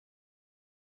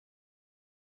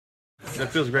it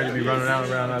feels great to be running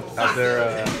around out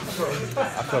there.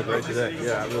 I felt great today.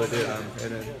 Yeah, I really did.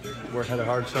 And we had a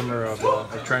hard summer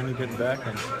of training, getting back,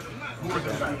 and so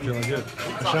feeling good.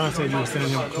 Sean said you were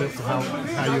sending him clips of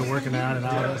how you were working out and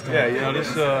all that stuff. Yeah, you know,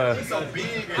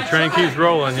 the train keeps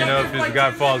rolling. You know, if the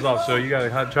guy falls off, so you got to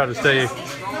try to stay,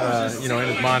 you know, in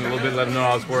his mind a little bit, let him know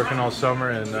I was working all summer,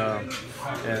 and you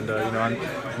know,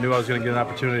 I knew I was going to get an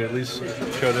opportunity to at least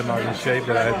show them I was in shape,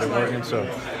 that I had been working. So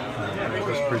I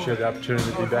just appreciate the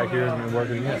opportunity to be back here and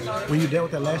working again. When you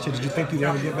dealt with that last year, did you think you'd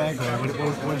ever get back, or what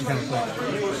did you kind of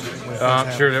think?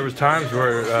 I'm sure there was times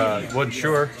where wasn't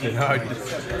sure, you know,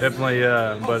 definitely.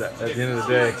 But at the end of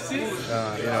the day,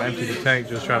 you know, empty the tank,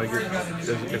 just trying to get.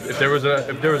 If there was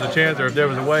a chance or if there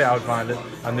was a way, I would find it.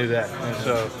 I knew that, and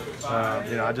so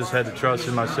you know, I just had to trust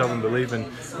in myself and believe. And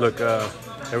look,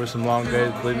 there were some long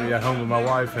days, believe me, at home with my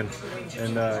wife, and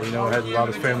you know, had a lot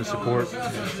of family support,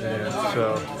 and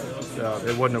so.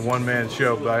 It wasn't a one-man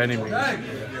show by any means,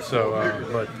 so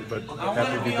but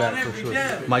happy to be back for sure.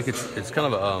 Mike, it's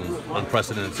kind of an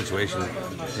unprecedented situation. You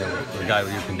know, a guy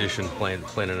with your condition playing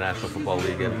in a National Football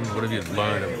League. And what have you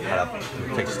learned of how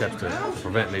to take steps to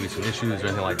prevent maybe some issues or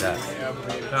anything like that?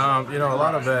 You know, a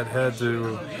lot of that had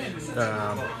to.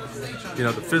 You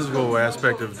know, the physical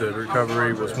aspect of the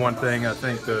recovery was one thing. I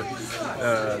think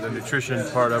the nutrition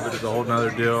part of it is a whole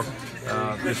nother deal.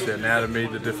 Just the anatomy,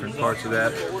 the different parts of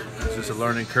that. It's just a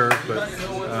learning curve, but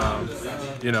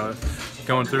you know,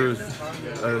 going through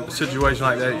a situation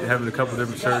like that, having a couple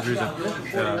different surgeries,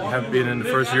 and being in the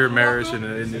first year of marriage in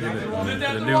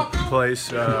a new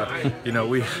place, you know,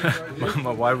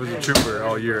 my wife was a trooper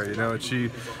all year, you know, and she,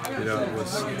 you know,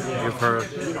 give her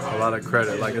a lot of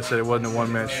credit. Like I said, it wasn't a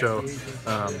one-man show,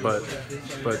 but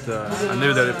I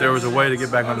knew that if there was a way to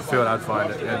get back on the field, I'd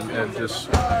find it, and just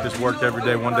worked every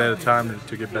day, one day at a time,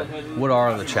 to get back. What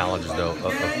are the challenges, though?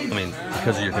 I mean,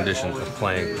 because of your condition of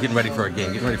playing, getting ready for a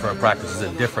game, getting ready for a practice, is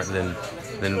it different than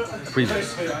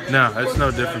previous? No, it's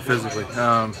no different physically.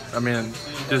 I mean,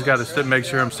 just got to make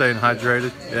sure I'm staying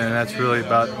hydrated, and that's really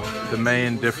about the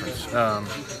main difference.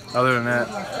 Other than that,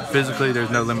 physically, there's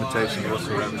no limitations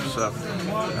whatsoever. So,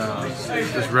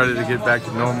 just ready to get back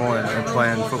to normal and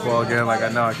playing football again, like I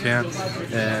know I can,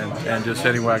 and just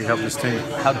any way I can help this team.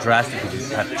 How drastic did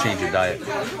you have to change your diet?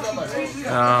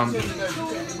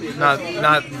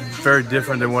 Not very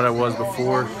different than what I was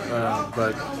before,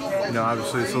 but. You know,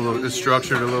 obviously it's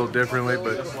structured a little differently,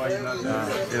 but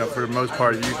you know, for the most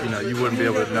part, you know, you wouldn't be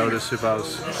able to notice if I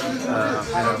was, you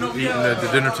know, eating at the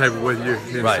dinner table with you.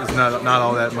 It's not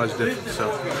all that much different. So,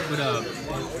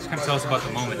 just kind of tell us about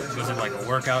the moment. Was it like a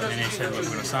workout, and then they said, "Look,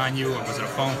 we're going to sign you," or was it a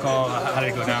phone call? How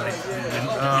did it go down?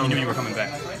 You knew you were coming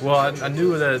back. Well, I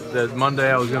knew that Monday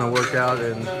I was going to work out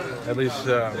and at least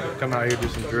come out here, do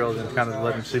some drills, and kind of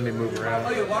let them see me move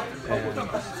around.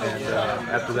 And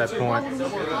after that point,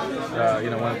 you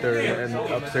know, went up there and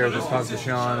upstairs and talked to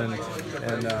Sean,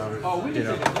 and you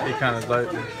know, he kind of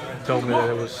told me that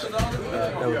it was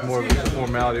more of a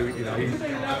formality. You know,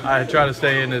 I had tried to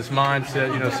stay in his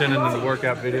mindset, you know, sending him the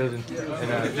workout videos,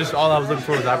 and just all I was looking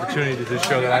for was the opportunity to just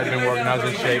show that I had been working, I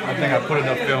was in shape. I think I put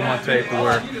enough film on tape to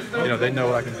where, you know, they know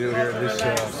what I can do here, at least, you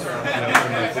know,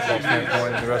 from a football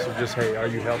standpoint, and the rest was just, hey, are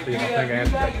you healthy? And I think I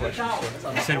answered that question.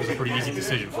 So. You said it was a pretty easy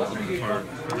decision for you.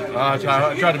 I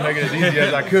tried to make it as easy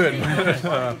as I could,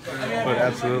 but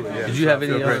absolutely, yeah. Did you have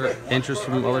any other interest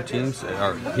from other teams,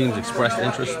 or teams expressed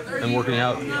interest in working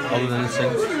out other than the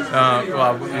Saints?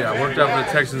 Well, yeah, I worked out for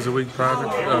the Texans a week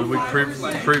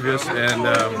previous, and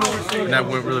that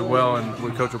went really well, and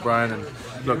with Coach O'Brien. And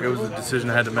look, it was a decision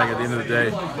I had to make at the end of the day.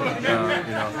 You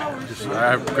know,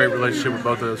 I have a great relationship with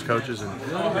both of those coaches, and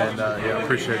yeah, I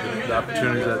appreciate the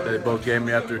opportunities that they both gave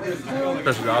me after,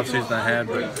 especially the offseason I had.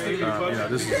 But you know,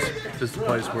 this is the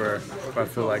place where I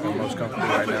feel like I'm most comfortable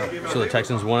right now. So the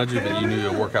Texans wanted you, but you knew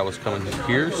your workout was coming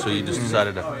here, so you just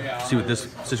decided to see what this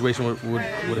situation would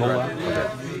hold out? Okay.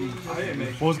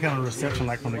 What was kind of the reception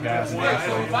like from the guys in the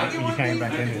outfield when you came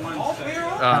back in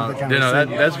there? You know,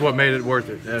 that's what made it worth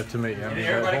it to me. I mean,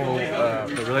 the whole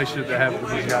the relationship I have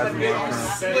with these guys in the locker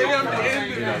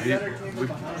room, you know,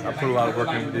 I put a lot of work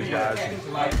in with these guys,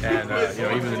 and you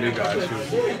know, even the new guys who,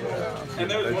 you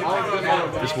know,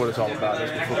 this is what it's all about.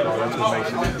 That's what football. That's what makes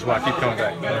it. That's why I keep coming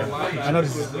back. I know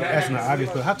this is asking the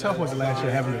obvious, but how tough was it last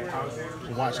year having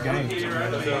to watch games?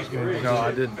 No,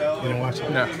 I didn't. You didn't watch it?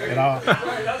 No. At all?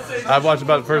 I watched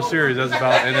about the first series. That's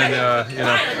about, and then you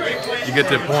know, you get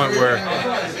to a point where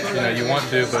you know you want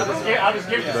to, but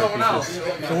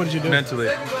so what did you do mentally?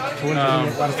 So what did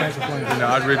you do while the Saints were playing? You know,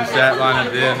 I'd read the stat line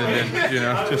at the end, and then you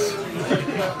know, just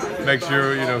make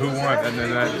sure you know who won, and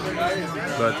then that.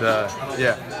 But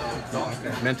yeah.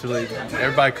 mentally,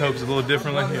 everybody copes a little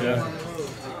differently. You know?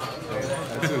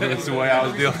 That's the way I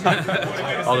was dealing.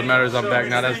 All that matters, I'm back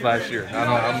now. That's last year.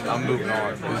 I'm moving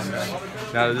on.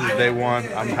 Now this is day one.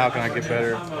 How can I get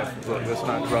better? Let's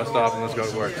not rust off and let's go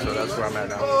to work. So that's where I'm at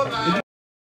now. Did